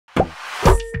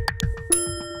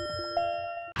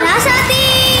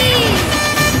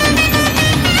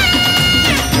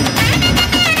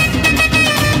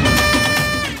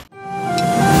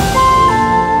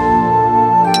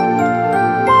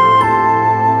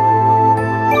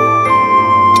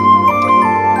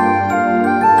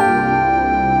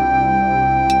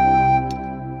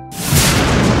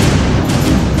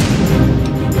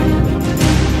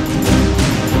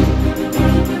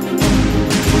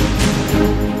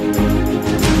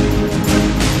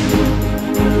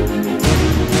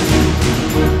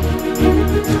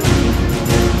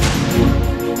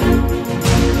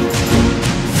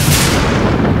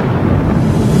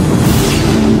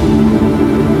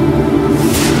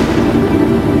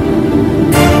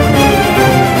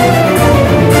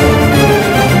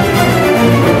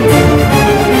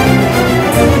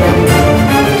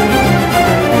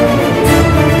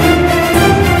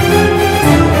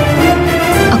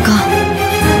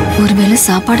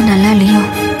சாப்பாடு நல்லா இல்லையோ?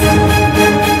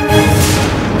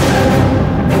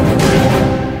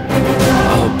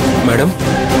 மேடம்,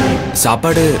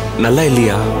 சாப்பாடு நல்லா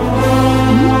இல்லையா?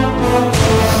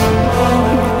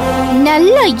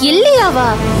 நல்லா இல்லையாவா?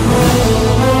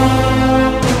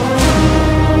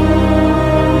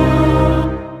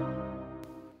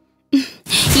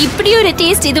 இப்படி ஒரு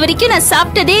டேஸ்ட் இது வரைக்கும் நான்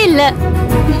சாப்பிட்டதே இல்ல.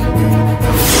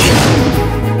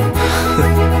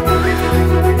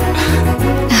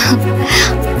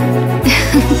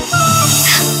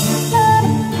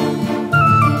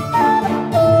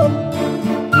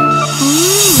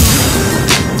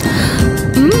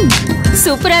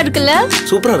 சூப்பரா இருக்குல்ல?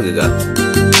 சூப்பரா இருக்குக்கா.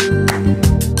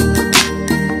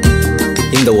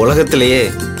 இந்த உலகத்திலேயே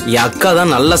என் அக்கா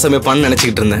தான் நல்லா சமைப்பான்னு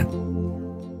நினைச்சுக்கிட்டு இருந்தேன்.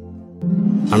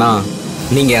 ஆனா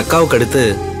நீங்க அக்காவுக்கு அடுத்து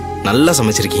நல்லா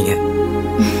சமைச்சிருக்கீங்க.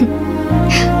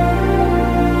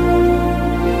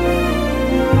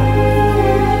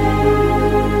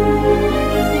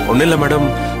 ஒன்னும் இல்ல மேடம்,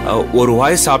 ஒரு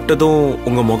வாய் சாப்பிட்டதும்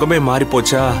உங்க முகமே மாறி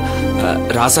போச்சா?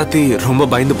 ராசாத்தி ரொம்ப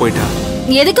பயந்து போயிட்டா.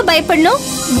 எதுக்கு பயப்படணும்?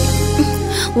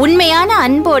 உண்மையான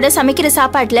அன்போட சமைக்கிற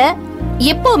சாப்பாட்டுல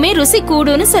எப்பவுமே ருசி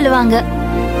கூடுன்னு சொல்லுவாங்க.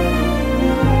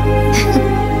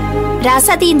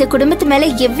 ராசாத்தி இந்த குடும்பத்து மேல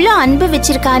எவ்வளவு அன்பு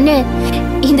வச்சிருக்கான்னு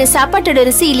இந்த சாப்பாட்டோட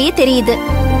ருசியிலேயே தெரியுது.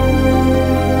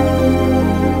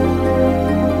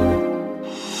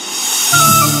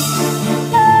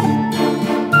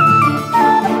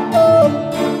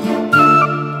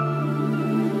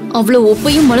 அவ்வளவு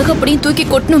உப்பையும் மிளகாப்பொடியும் தூக்கி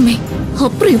கொட்டணுமே,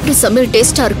 அப்புறம் எப்படி சமையல்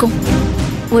டேஸ்டா இருக்கும்?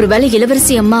 ஒருவேளை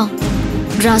இளவரசி அம்மா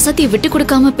ராசாத்தியை விட்டு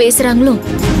கொடுக்காம பேசுறாங்களோ?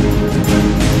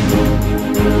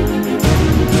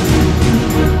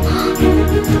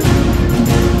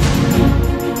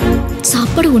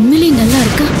 சாப்பாடு உண்மையிலேயே நல்லா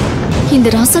இருக்கா? இந்த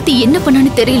ராசாத்தி என்ன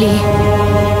பண்ணான்னு தெரியலையே.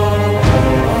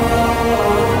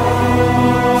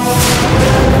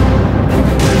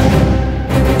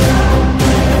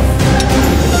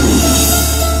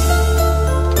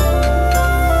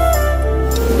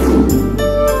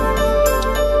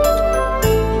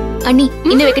 அண்ணி,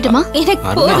 இன்னும் வைக்கட்டுமா?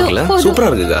 எனக்கு சூப்பரா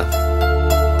இருக்குக்கா.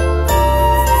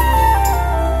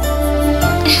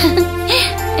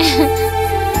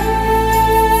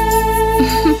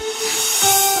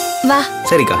 வா.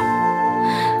 சரிக்கா.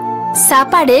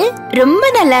 சாப்பாடு ரொம்ப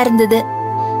நல்லா இருந்தது.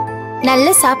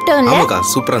 நல்லா சாப்பிட்டோம்ல? ஆமாக்கா,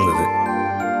 சூப்பரா இருந்தது.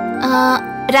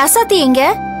 ராசாத்தி எங்க?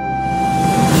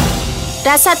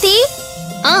 ராசாத்தி,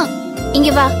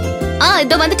 இங்க வா.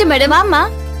 இதோ வந்துட்டு மேடம். வாமா,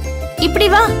 இப்படி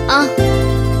வா.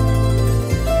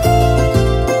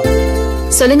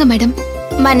 சொல்லுங்க மேடம்.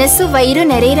 மனசு வயிறு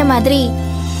நிறையிற மாதிரி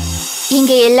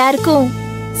இங்க எல்லாருக்கும்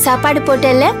சாப்பாடு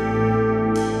போட்டல,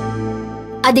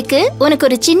 அதுக்கு உனக்கு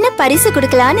ஒரு சின்ன பரிசு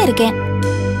கொடுக்கலான்னு இருக்கேன்.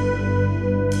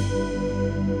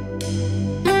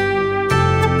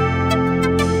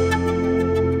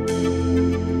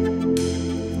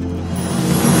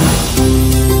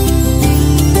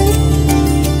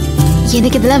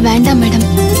 எனக்கு இதெல்லாம் வேண்டாம் மேடம்.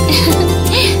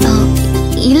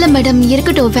 இல்ல மேடம்,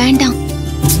 இருக்கட்டும், வேண்டாம்.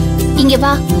 இங்க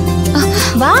வா.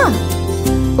 வா,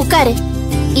 உட்காரு.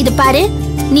 இது பாரு,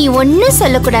 நீ ஒன்னும்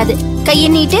சொல்லக்கூடாது. கைய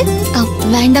நீட்டு.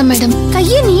 வேண்டாம் மேடம்.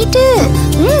 கைய நீட்டு.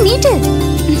 நீட்டு.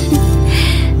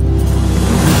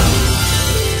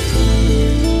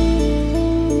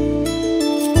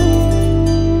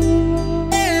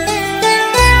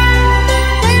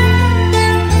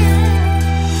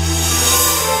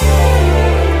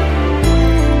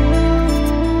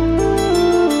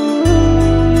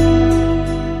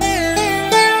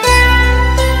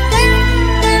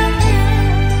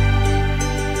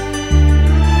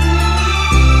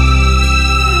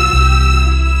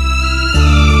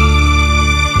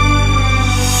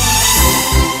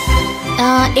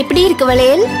 எப்படி இருக்கு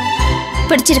வளையல்?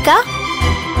 பிடிச்சிருக்கா?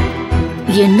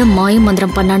 என்ன மாய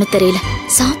மந்திரம் பண்ணான்னு தெரியல,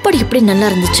 சாப்பாடு எப்படி நல்லா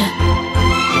இருந்துச்சு.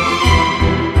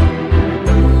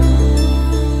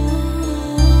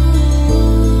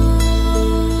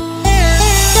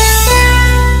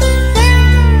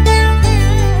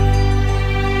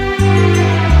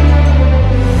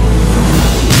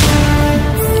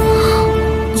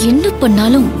 என்ன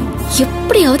பண்ணாலும்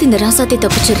எப்படியாவது இந்த ராசாத்தை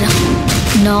தப்பிச்சிடுறான்.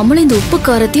 நாமளும் இந்த உப்பு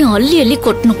காரத்தையும் அள்ளி அள்ளி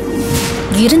கொட்டணும்.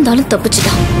 இருந்தாலும்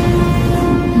தப்பிச்சுட்டான்.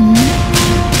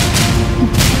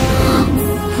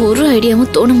 ஒரு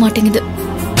ஐடியாவும் தோண மாட்டேங்குது.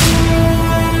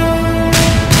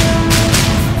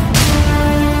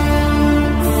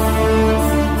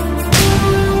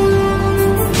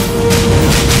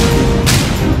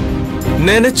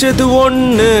 நினைச்சது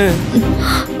ஒண்ணு,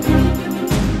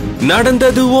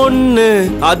 நடந்தது ஒண்ணு,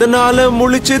 அதனால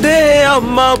முழிச்சதே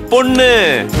அம்மா பொண்ணு.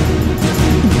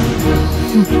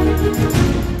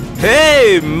 ஹே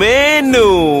மேனு,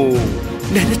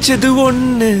 நினைச்சது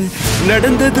ஒண்ணு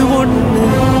நடந்தது ஒண்ணு.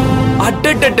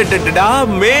 அடடடடடா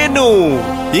மேனு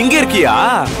இங்க இருக்கியா?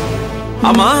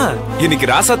 ஆமா இன்னைக்கு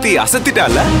ராசாத்தி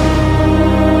அசத்திட்டால,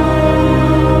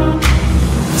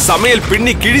 சமையல்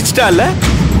பின்னி கிழிச்சிட்டால.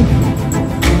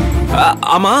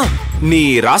 ஆமா நீ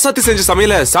ராசாத்தி செஞ்ச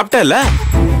சமையல சாப்பிட்டல?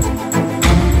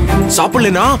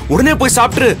 சாப்பிடலனா உடனே போய்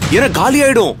சாப்பிட்டு ஏன்னா காலி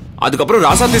ஆயிடும். அதுக்கப்புறம்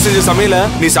ராசாத்தி செஞ்ச சமையல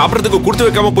நீ சாப்பிடறதுக்கு கொடுத்து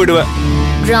வைக்காம போயிடுவ.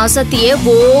 ராசாத்தியே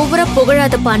ஓவரா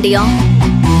புகழாத பாண்டியா.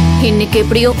 இன்னைக்கு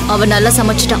எப்படியோ அவ நல்லா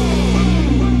சமைச்சிட்டான்.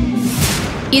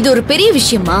 இது ஒரு பெரிய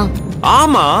விஷயமா?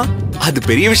 ஆமா அது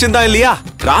பெரிய விஷயம் தான் இல்லையா?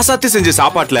 ராசாத்தி செஞ்ச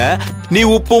சாப்பாட்டுல நீ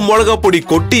உப்பு மிளகா பொடி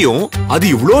கொட்டியும் அது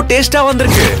இவ்ளோ டேஸ்டா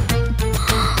வந்திருக்கு.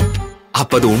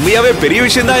 அப்ப அது உண்மையாவே பெரிய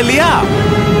விஷயம் தான் இல்லையா?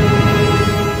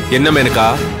 என்ன மேனகா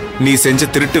நீ செஞ்ச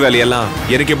திருட்டு வேலையெல்லாம்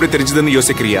எனக்கு எப்படி தெரிஞ்சதுன்னு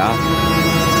யோசிக்கிறியா?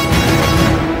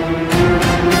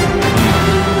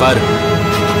 பாரு.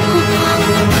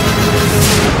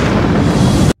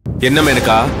 என்ன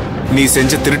மேனகா நீ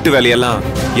செஞ்ச திருட்டு வேலையெல்லாம்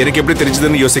எனக்கு எப்படி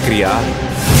தெரிஞ்சதுன்னு யோசிக்கிறியா?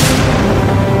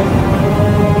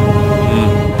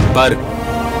 பாரு.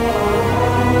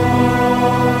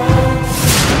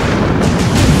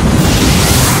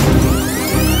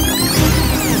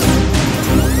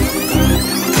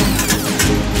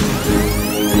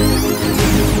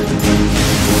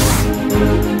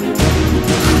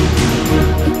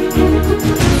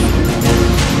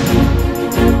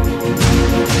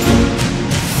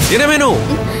 என்ன வேணும்?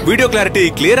 வீடியோ கிளாரிட்டி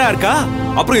கிளியரா இருக்கா?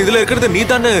 அப்புறம் இதுல இருக்கிறது நீ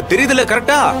தானே தெரியுதுல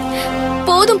கரெக்டா?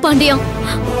 போதும் பாண்டியா,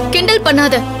 கிண்டல்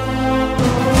பண்ணாத.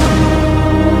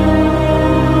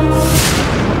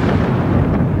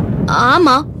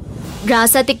 ஆமா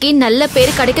ராசாத்திக்கு நல்ல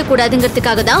பேரு கிடைக்க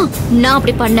கூடாதுங்கிறதுக்காக தான் நான்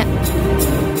அப்படி பண்ணேன்.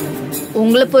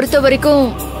 உங்களை பொறுத்த வரைக்கும்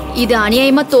இது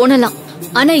அநியாயமா தோணலாம்,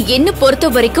 ஆனா என்ன பொறுத்த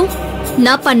வரைக்கும்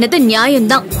நான் பண்ணது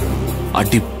நியாயம்தான்.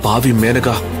 அடி பாவி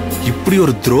மேனகா, இப்படி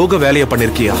ஒரு துரோக வேலைய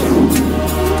பண்ணிருக்கியா?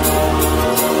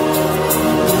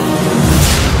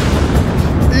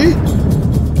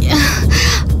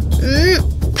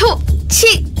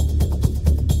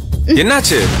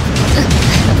 என்னாச்சு?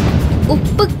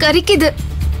 உப்பு கரிக்குது.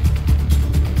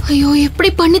 ஐயோ எப்படி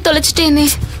பண்ணி தொலைச்சிட்டேனே.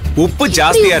 உப்பு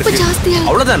ஜாஸ்தியா இருக்கு,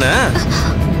 அவ்வளவுதானே.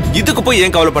 இதுக்கு போய்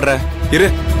ஏன் கவலைப்படுற? இரு.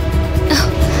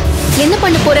 என்ன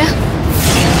பண்ண போற?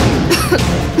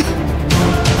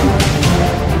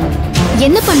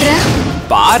 என்ன பண்ற?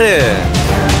 பாரு.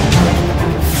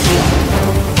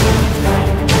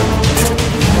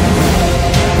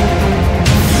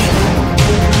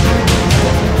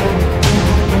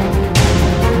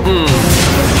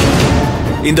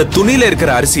 இந்த துணியில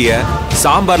இருக்கிற அரிசிய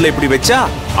சாம்பார்ல இப்படி வச்சா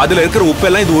அதுல இருக்கிற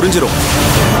உப்பெல்லாம் இது உறிஞ்சிரும்.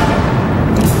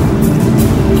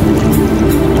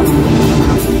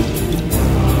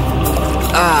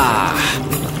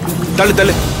 தள்ளு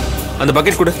தள்ளு, அந்த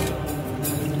பக்கெட் கொடு.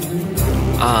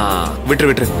 விட்டுரு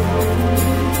விட்டுரு.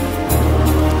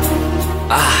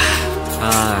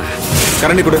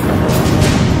 கரண்டி கொடு.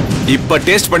 இப்ப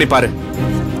டேஸ்ட் பண்ணி பாரு.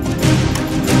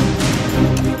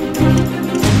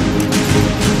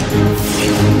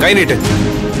 கை நீட்டு.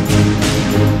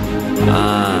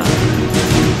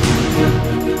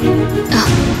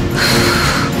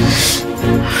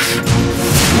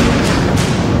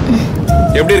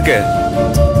 எப்படி இருக்கு?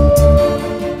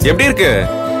 எப்படி இருக்கு?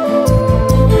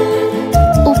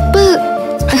 உப்பு.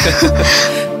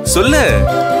 சொல்லு.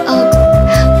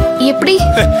 எப்படி?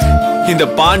 இந்த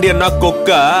பாண்டியன்னா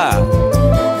கொக்கா.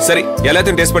 சரி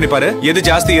எல்லாத்தையும் டேஸ்ட் பண்ணி பாரு. எது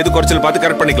ஜாஸ்தி எது குறைச்சல் பார்த்து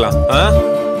கரெக்ட் பண்ணிக்கலாம்.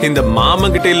 இந்த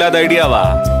மாமன் கிட்ட இல்லாத ஐடியாவா?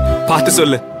 பார்த்து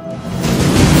சொல்லு.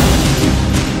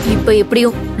 இப்ப எப்படியோ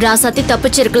ராசாத்தி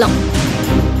தப்பிச்சிருக்கலாம்.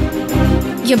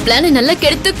 என் பிளான நல்லா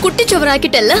கெடுத்து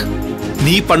குட்டிச்சவராக்கிட்டல்ல.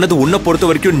 நீ பண்ணது உன்னை பொறுத்த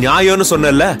வரைக்கும் நியாயம்னு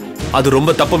சொன்னல, அது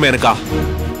ரொம்ப தப்பு மேனகா.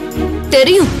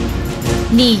 தெரியும்.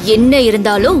 நீ என்ன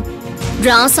இருந்தாலும்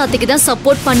ராசாத்திக்கு தான்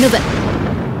சப்போர்ட் பண்ணுவ.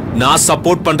 நான்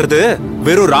சப்போர்ட் பண்றது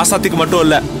வெறும் ராசாத்திக்கு மட்டும்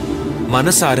இல்ல,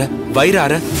 மனசார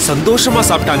வயிறார சந்தோஷமா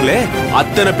சாப்பிட்டாங்களே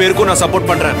அத்தனை பேருக்கும் நான் சப்போர்ட்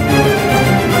பண்றேன்.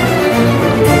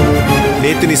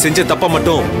 நேத்து நீ செஞ்ச தப்ப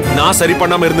மட்டும் நான் சரி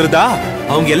பண்ணாம இருந்திருந்தா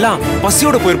அவங்க எல்லாம்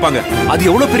பசியோட போயிருப்பாங்க. அது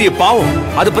எவ்வளவு பெரிய பாவம்,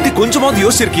 அத பத்தி கொஞ்சமாவது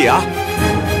யோசிச்சிருக்கியா?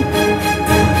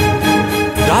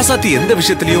 ராசாத்தி எந்த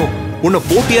விஷயத்திலயும் உன்னை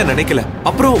போட்டியா நினைக்கல.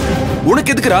 அப்புறம்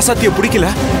உனக்கு எதுக்கு ராசாத்திய பிடிக்கல?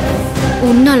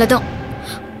 உன்னாலதான்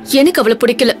எனக்கு அவளை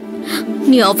பிடிக்கல.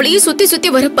 நீ அவளையே சுத்தி சுத்தி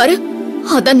வர பாரு,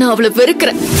 அதான் நான் அவளை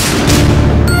வெறுக்கிறேன்.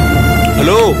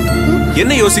 ஹலோ,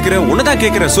 என்ன யோசிக்கிற? உன்னதான்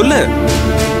கேக்குறேன், சொல்லு.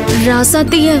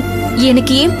 ராசாத்திய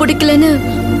எனக்கு ஏன் பிடிக்கலன்னு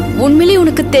உண்மையிலே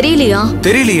உனக்கு தெரியலையா?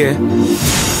 தெரியலையே.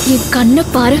 என் கண்ணை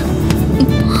பாரு.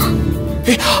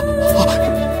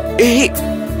 ஏய்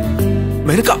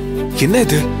மேனகா, என்ன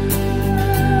இது?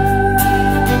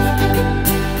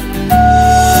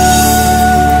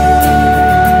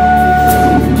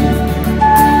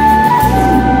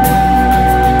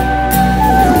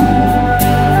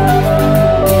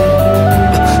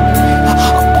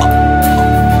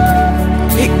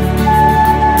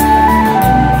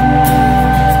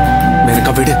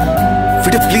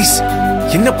 விடு ப்ளீஸ்.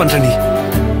 என்ன பண்ற நீ?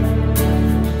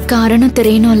 காரணம்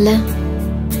தெரியணும்ல,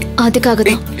 அதுக்காக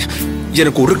தான்.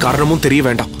 எனக்கு ஒரு காரணமும் தெரிய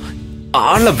வேண்டாம்.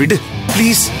 ஆள விடு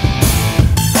ப்ளீஸ்.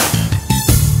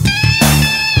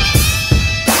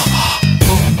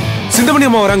 சிந்தாமணி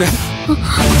அம்மா வராங்க.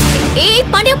 ஏய்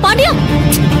பாண்டியா, பாண்டியா.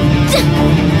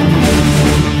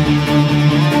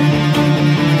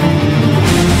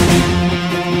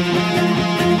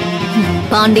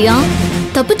 பாண்டியா,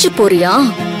 தப்பிச்சு போறியா?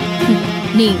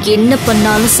 நீ என்ன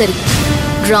பண்ணாலும் சரி,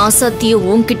 ராசாத்திய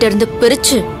உன்கிட்ட இருந்து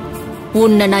பிரிச்சு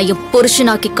உன்னை நான் என்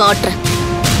புருஷனாக்கி காட்டுறேன்.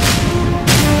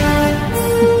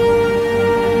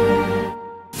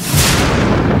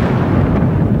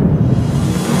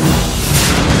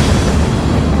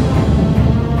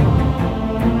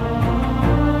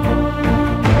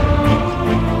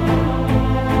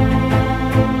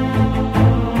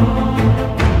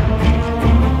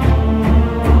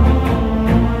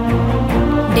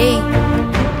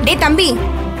 தம்பி,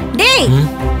 டேய்,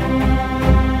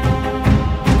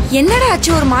 என்னடா ஆச்சு?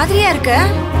 ஒரு மாதிரியா இருக்க.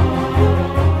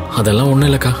 அதெல்லாம் ஒண்ணும்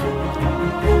இல்லக்கா.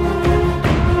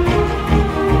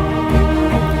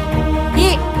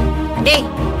 ஏய் டேய்,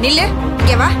 நில்லு,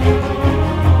 இங்க வா.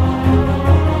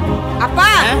 அப்பா,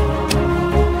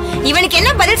 இவனுக்கு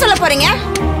என்ன பதில் சொல்ல போறீங்க?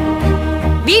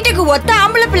 வீட்டுக்கு ஒத்த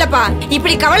ஆம்பளை பிள்ளைப்பா,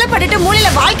 இப்படி கவலைப்பட்டுட்டு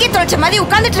மூலையில வாழ்க்கையை தொலைச்ச மாதிரி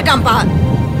உட்கார்ந்துட்டு இருக்கான்ப்பா.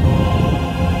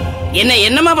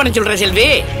 என்னமா பண்ண சொல்ற செல்வி?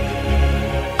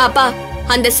 அப்பா,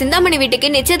 அந்த சிந்தாமணி வீட்டுக்கு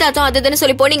நிச்சயதார்த்தம் அதுன்னு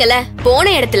சொல்லி போனீங்கல்ல, போன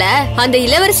இடத்துல அந்த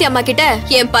இளவரசி அம்மா கிட்ட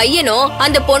என் பையனும்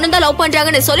அந்த பொண்ணும் தான் லவ்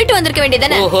பண்றாங்கன்னு சொல்லிட்டு வந்திருக்க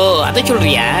வேண்டியதானே? ஓஹோ, அத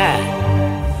சொல்றியா?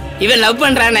 இவன் லவ்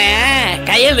பண்றானே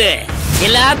கையது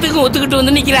எல்லாத்துக்கும் ஒத்துக்கிட்டு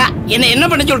வந்து நிக்கிறா. என்ன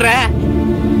பண்ண சொல்ற?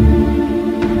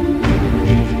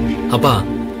 அப்பா,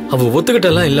 அவ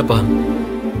ஒத்துக்கிட்டெல்லாம் இல்லப்பா,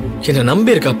 என்ன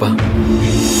நம்பி இருக்காப்பா.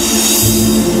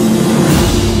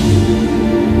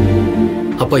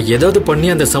 அப்பா ஏதாவது பண்ணி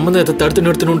அந்த சம்பந்தத்தை தடுத்து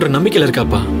நிறுத்தணும்ன்ற நம்பிக்கையில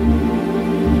இருக்காப்பா.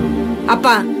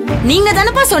 அப்பா, நீங்க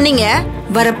தானப்பா சொன்னீங்க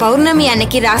வர பௌர்ணமி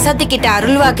அன்னைக்கு ராசாத்தி கிட்ட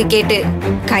அருள்வாக்கு கேட்டு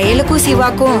கையலுக்கும்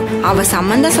சிவாக்கும் அவ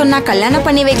சம்பந்தம் சொன்னா கல்யாணம்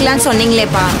பண்ணி வைக்கலாம்னு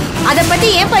சொன்னீங்களேப்பா. அத பத்தி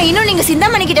ஏன்பா இன்னும் நீங்க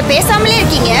சிந்தாமணி கிட்ட பேசாமலே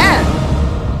இருக்கீங்க?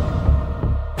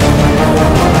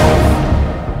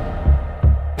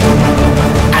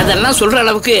 அதெல்லாம் சொல்ற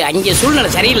அளவுக்கு அங்க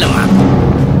சூழ்நிலை சரியில்லைம்மா.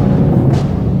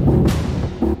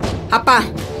 அப்பா,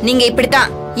 நீங்க இப்படித்தான்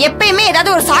எப்பயுமே ஏதாவது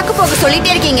ஒரு சாக்கு போக்கு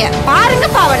சொல்லிட்டே இருக்கீங்க. பாருங்க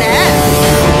பாவன,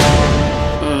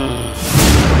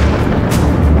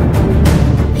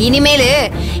 இனிமேலு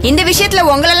இந்த விஷயத்துல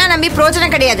உங்களெல்லாம் நம்பி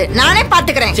பிரயோஜனம் கிடையாது. நானே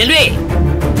பாத்துக்கிறேன். செல்வி,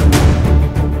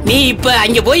 நீ இப்ப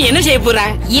அங்க போய் என்ன செய்ய போற?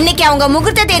 இன்னைக்கு அவங்க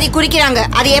முகூர்த்த தேதி குறிக்கிறாங்க.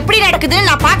 அது எப்படி நடக்குதுன்னு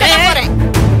நான் பார்க்க போறேன்.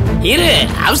 இரு,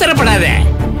 அவசரப்படாத.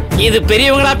 இது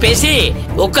பெரியவங்களா பேசி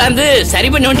உட்கார்ந்து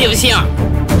சரி பண்ண வேண்டிய விஷயம்.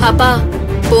 அப்பா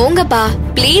போங்கப்பா,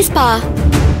 ப்ளீஸ் பா.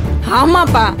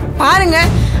 ஆமாப்பா, பாருங்க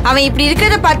அவன் இப்படி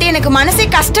இருக்கிறத பார்த்து எனக்கு மனசே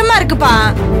கஷ்டமா இருக்குப்பா.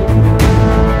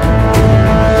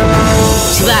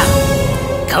 சிவா,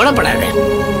 கவலைப்படாத.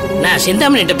 நான்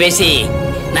சிந்தாமணிட்ட பேசி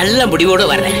நல்ல முடிவோட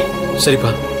வர்றேன்.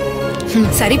 சரிப்பா.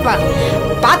 சரிப்பா,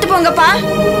 பாத்து போங்கப்பா.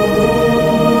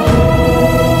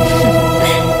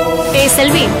 ஏய்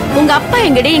செல்வி, உங்க அப்பா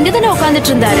எங்கடி? இங்கதானே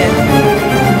உட்கார்ந்துட்டு இருந்தாரு.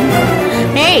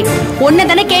 ஏய்,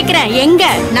 உன்னதானே கேக்குறேன், எங்க?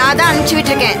 நான் தான் அனுப்பிச்சு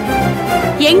விட்டுருக்கேன்.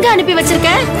 எங்க அனுப்பி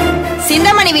வச்சிருக்க?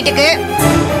 சிந்தாமணி வீட்டுக்கு.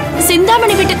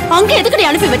 சிந்தாமணி வீட்டுக்கு? அங்க எதுக்கு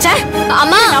அனுப்பி வச்ச?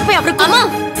 அம்மா, அப்ப அப்புறம் அம்மா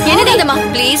என்னதம்மா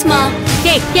ப்ளீஸ்மா.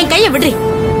 ஏய், என் கைய விடுறி.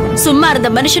 சும்மா இருந்த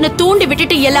மனுஷனை தூண்டி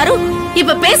விட்டுட்டு எல்லாரும்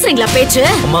இப்ப பேசுறீங்களா பேச்சு?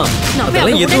 அம்மா,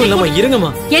 அதெல்லாம் எதுவும் இல்லம்மா,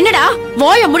 இருங்கம்மா. என்னடா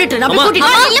வாயை மூடிட்டு நான்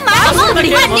கூட்டிட்டு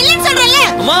நில்லுன்னு சொல்றேன்ல.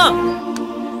 அம்மா,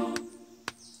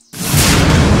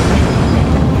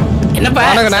 என்னப்பா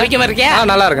சௌக்கியமா இருக்கியா?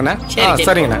 நல்லா இருக்கேண்ணே.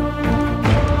 சரிங்கண்ணே.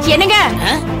 என்னங்க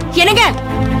என்னங்க?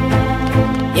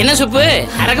 என்ன சுப்பு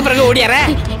அரக்க பிறகு ஓடியார?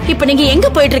 இப்ப நீங்க எங்க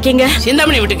போயிட்டு இருக்கீங்க?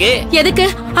 சிந்தாமணி வீட்டுக்கு. எதுக்கு?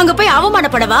 அங்க போய்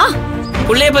அவமானப்படவா?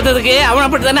 புள்ளைய பத்ததுக்கு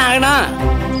அவமானப்பட்டு தானே ஆகணும்.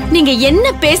 நீங்க என்ன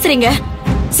பேசுறீங்க?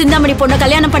 சிந்தாமணி பொண்ண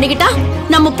கல்யாணம் பண்ணிக்கிட்டா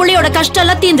நம்ம புள்ளையோட கஷ்டம்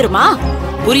எல்லாம் தீந்துருமா?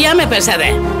 புரியாம பேசாத.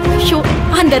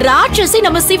 அந்த ராட்சசி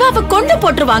நம்ம சிவாவை கொண்டு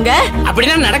போட்டுருவாங்க.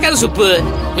 அப்படின்னா நடக்காது சுப்பு.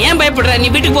 ஏன் பயப்படுற? நீ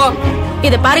வீட்டுக்கு போ.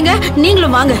 இத பாருங்க,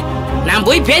 நீங்களும் வாங்க. நான்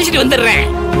போய் பேசிட்டு வந்துடுறேன்.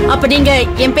 அப்ப நீங்க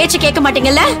என் பேச்சு கேட்க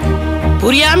மாட்டீங்கல்ல?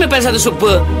 புரியாம பேசாத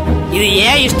சுப்பு. இது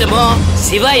ஏன் இஷ்டமோ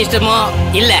சிவா இஷ்டமோ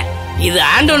இல்ல, இது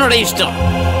ஆண்டவனோட இஷ்டம்.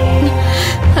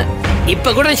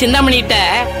 இப்ப கூட சிந்தாமணிட்ட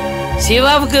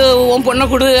சிவாவுக்கு உன் பொண்ணை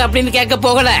கொடு அப்படின்னு கேட்க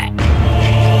போகல.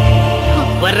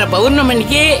 வர்ற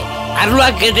பௌர்ணமிக்கு அருள்வா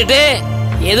கேட்டுட்டு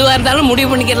எதுவா இருந்தாலும்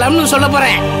முடிவு பண்ணிக்கலாம்னு சொல்ல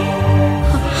போறேன்.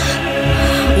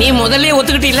 நீ முதல்ல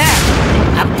ஒத்துக்கிட்டீல,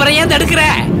 அப்புறம் ஏன் தடுக்கிற?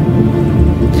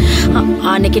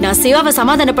 அன்னைக்கு நான் சிவாவை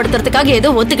சமாதானப்படுத்துறதுக்காக ஏதோ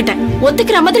ஒத்துக்கிட்டேன்.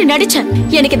 ஒத்துக்கிற மாதிரி நடிச்சேன்.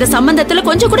 எனக்கு இந்த சம்பந்தத்துல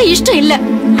கொஞ்சம் கூட இஷ்டம் இல்ல.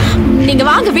 நீங்க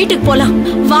வாங்க வீட்டுக்கு போலாம்.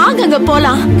 வாங்க அங்க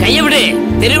போலாம். கைய விடு.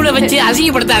 தெருவுல வச்சு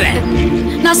அசிங்கப்படுத்தாத.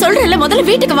 நான் சொல்றேன்ல, முதல்ல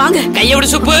வீட்டுக்கு வாங்க. கைய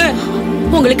விடு சுப்பு.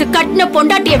 உங்களுக்கு கட்டின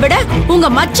பொண்டாட்டியை விட உங்க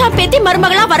மச்சா பேத்தி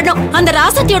மருமகளா வரணும். அந்த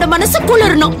ராசாத்தியோட மனசு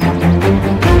குளிரணும்.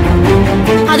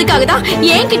 அதுக்காக தான்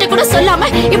என்கிட்ட கூட சொல்லாம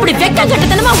இப்படி வெக்கம்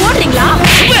கட்டத்தனமா ஓடுறீங்களா?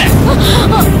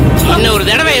 இன்னும் ஒரு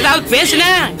தடவை ஏதாவது பேசுன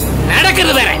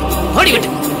நடக்கிறது வேற. ஓடிவிட்டு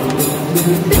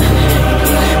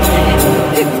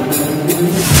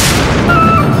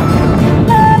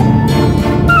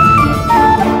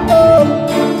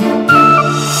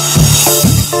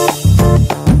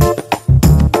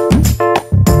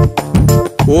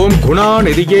ஓம்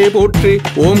குணாநிதியே போற்றி.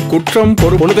 ஓம் குற்றம்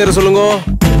பொண்ணு பேரை சொல்லுங்க.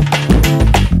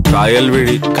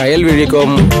 கயல்விழி.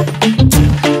 கயல்விழிக்கும்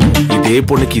இதே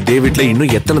பொண்ணுக்கு இதே வீட்டுல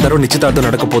இன்னும் எத்தனை தடவை நிச்சயதார்த்தம்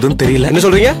நடக்க போகுதுன்னு தெரியல. என்ன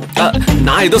சொல்றீங்க?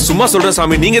 நான் ஏதோ சும்மா சொல்றேன்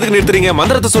சாமி, நீங்க எதுக்கு நிறுத்துறீங்க?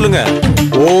 மந்திரத்தை சொல்லுங்க.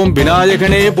 ஓம்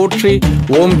விநாயகனே போற்றி.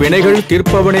 ஓம் வினைகள்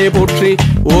தீர்ப்பவனே போற்றி.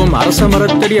 ஓம்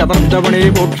அரசமரத்தடி அமர்ந்தவனே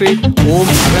போற்றி.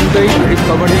 ஓம் அகந்தை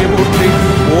அழிப்பவனே போற்றி.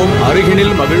 ஓம்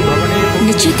அருகினில் மகிழ்பவனே.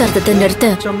 நிச்சயதார்த்தத்தை நிறுத்த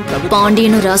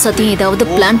பாண்டியனும் ராசாத்தையும் ஏதாவது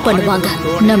பிளான் பண்ணுவாங்க.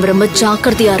 நம்ம ரொம்ப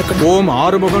ஜாக்கிரதையா இருக்கணும். ஓம்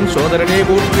ஆறுமுகன் சோதரனே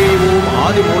போற்றி. ஓம்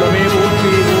ஆதி மூலமே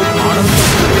போற்றி. ஓம்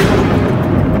ஆனந்தமே போற்றி.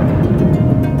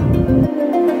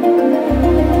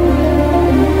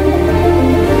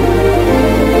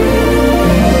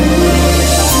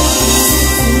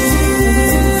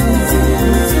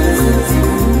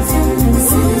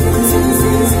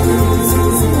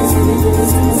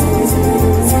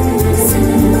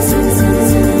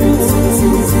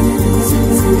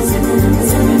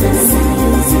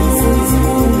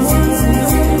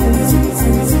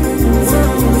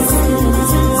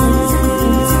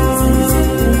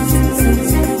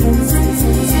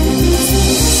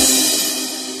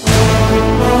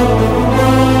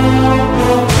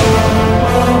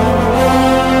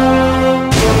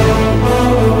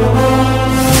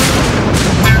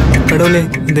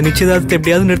 இந்த நிச்சயதார்த்தத்தை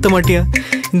எப்படியாவது நிறுத்த மாட்டியா?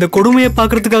 இந்த கொடுமையை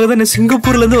பாக்குறதுக்காக தான் நான்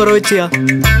சிங்கப்பூர்ல இருந்து வர வச்சியா?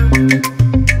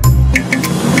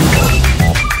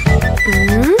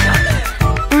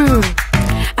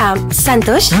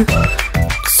 சந்தோஷ்,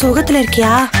 சோகத்துல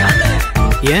இருக்கியா?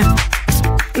 ஏன்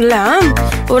இல்ல,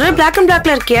 ஒரு பிளாக் அண்ட்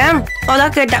பிளாக்ல இருக்கியா,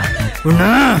 அதான் கேட்டேன்.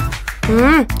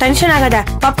 டென்ஷன் ஆகாத.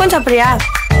 பாப்கார்ன் சாப்பிடுறியா?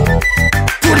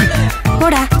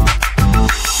 போடா.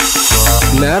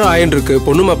 நேரம் ஆயின்னு இருக்கு.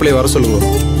 பொண்ணு மாப்பிள்ளைய வர சொல்லுங்க.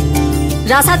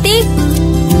 ராசாத்தி.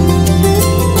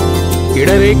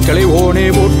 இடரை களைவோனே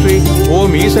போற்றி.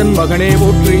 ஓம் ஈசன் மகனே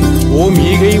போற்றி. ஓம்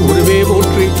ஈகை உருவே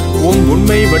போற்றி. ஓம்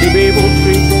உண்மை வடிவே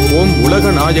போற்றி. ஓம்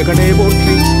உலக நாயகனே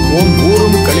போற்றி. ஓம்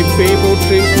ஊரும் களிப்பே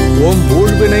போற்றி. ஓம்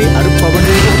ஊழ்வினை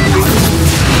அறுப்பவனே போற்றி.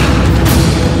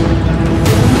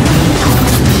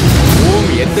 ஓம்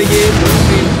எந்தையே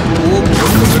போற்றி. ஓம்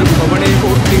ஒன்று விருப்பவனே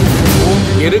போற்றி. ஓம்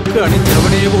எருக்கு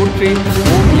அணிந்தவனே போற்றி.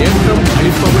 ஓம் ஏற்றம்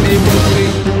அளிப்பவனே போற்றி.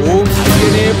 ஓம்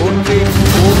ஐயனே போற்றி.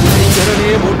 ஓம்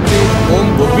ஐங்கரனே போற்றி.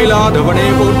 ஓம் ஒப்பிலாதவனே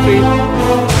போற்றி.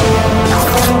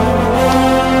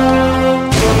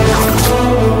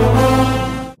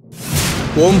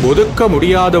 ஓம் ஒதுக்க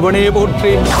முடியாதவனே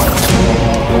போற்றி.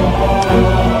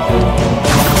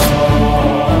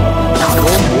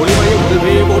 ஓம் ஒளிமய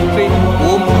உருவே போற்றி.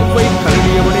 ஓம் ஒவ்வை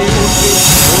கருவியவனே போற்றி.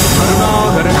 ஓம்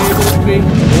கருணாகரனே போற்றி.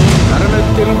 ஓம்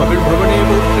கரணத்தில் மகிழ்பவனே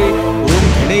போற்றி. ஓம்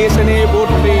கணேசனே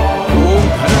போற்றி. ஓம்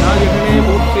கருநாயகனே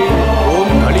போற்றி.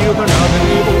 ஓம்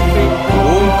கலியுகநாதனே போற்றி.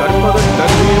 ஓம் கற்பகத்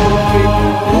தருவே போற்றி.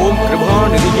 ஓம்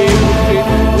கிருபாநிதியே போற்றி.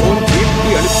 ஓம் கீர்த்தி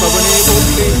அளிப்பவனே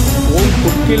போற்றி. ஓம்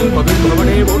குக்கில்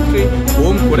மகிழ்பவனே போற்றி.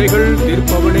 ஓம் குறைகள்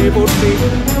தீர்ப்பவனே போற்றி.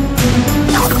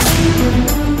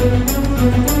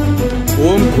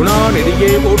 ஓம்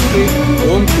குணாநிதியே போற்றி.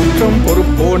 ஓம் குற்றம்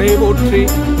பொறுப்போனே போற்றி.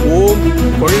 ஓம்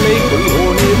கொள்ளை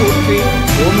கொள்வோனே போற்றி.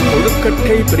 ஓம்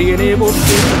கொழுக்கட்டை பிரியனே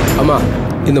போற்றி. அம்மா,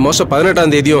 இந்த மாசம்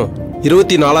 18ஆம் தேதியும்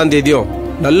 24ஆம் தேதியும்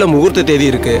நல்ல முகூர்த்த தேதி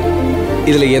இருக்கு.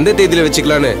 இதுல எந்த தேதியில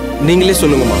வச்சுக்கலான்னு நீங்களே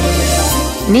சொல்லுங்கம்மா.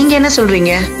 நீங்க என்ன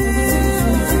சொல்றீங்க?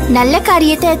 நல்ல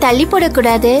காரியத்தை தள்ளி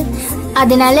போடக்கூடாது.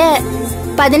 அதனால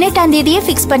 18ஆம் தேதியே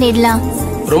ஃபிக்ஸ் பண்ணிடலாம்.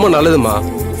 ரொம்ப நல்லதுமா.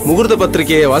 முகூர்த்த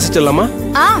பத்திரிகையை வாசிச்சிடலாமா?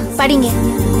 படிங்க.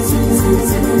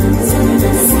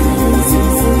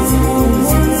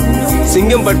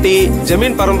 சிங்கம்பட்டி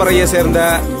ஜமீன் பரம்பரையை சேர்ந்த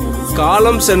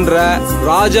காலம் சென்ற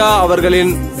ராஜா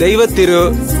அவர்களின் தெய்வத்திரு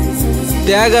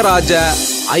தியாகராஜ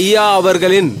ஐயா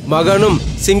அவர்களின் மகனும்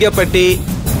சிங்கப்பட்டி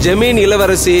ஜமீன்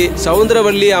இளவரசி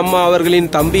சவுந்தரவல்லி அம்மா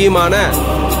அவர்களின் தம்பியுமான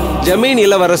ஜமீன்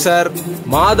இளவரசர்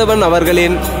மாதவன்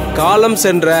அவர்களின் காலம்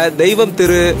சென்ற தெய்வம்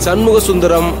திரு சண்முக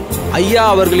சுந்தரம் ஐயா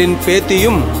அவர்களின்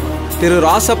பேத்தியும் திரு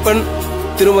ராசப்பன்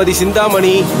திருமதி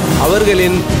சிந்தாமணி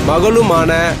அவர்களின்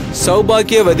மகளுமான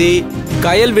சௌபாக்கியவதி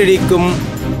கயல்விழிக்கும்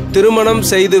திருமணம்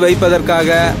செய்து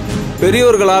வைப்பதற்காக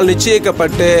பெரியோர்களால்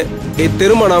நிச்சயிக்கப்பட்டு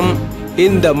இத்திருமணம்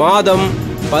இந்த மாதம்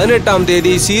 18ஆம்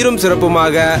தேதி சீரும்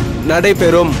சிறப்புமாக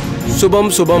நடைபெறும்.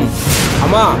 சுபம் சுபம்.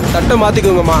 அம்மா தட்டை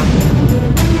மாத்திக்கோங்கம்மா.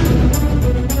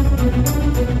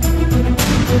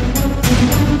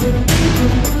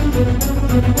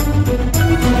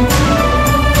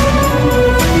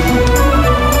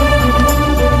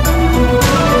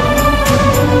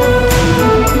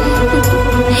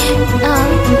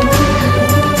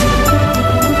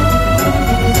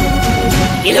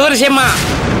 இளவரசியம்மா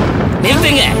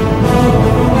நிறுத்துங்க.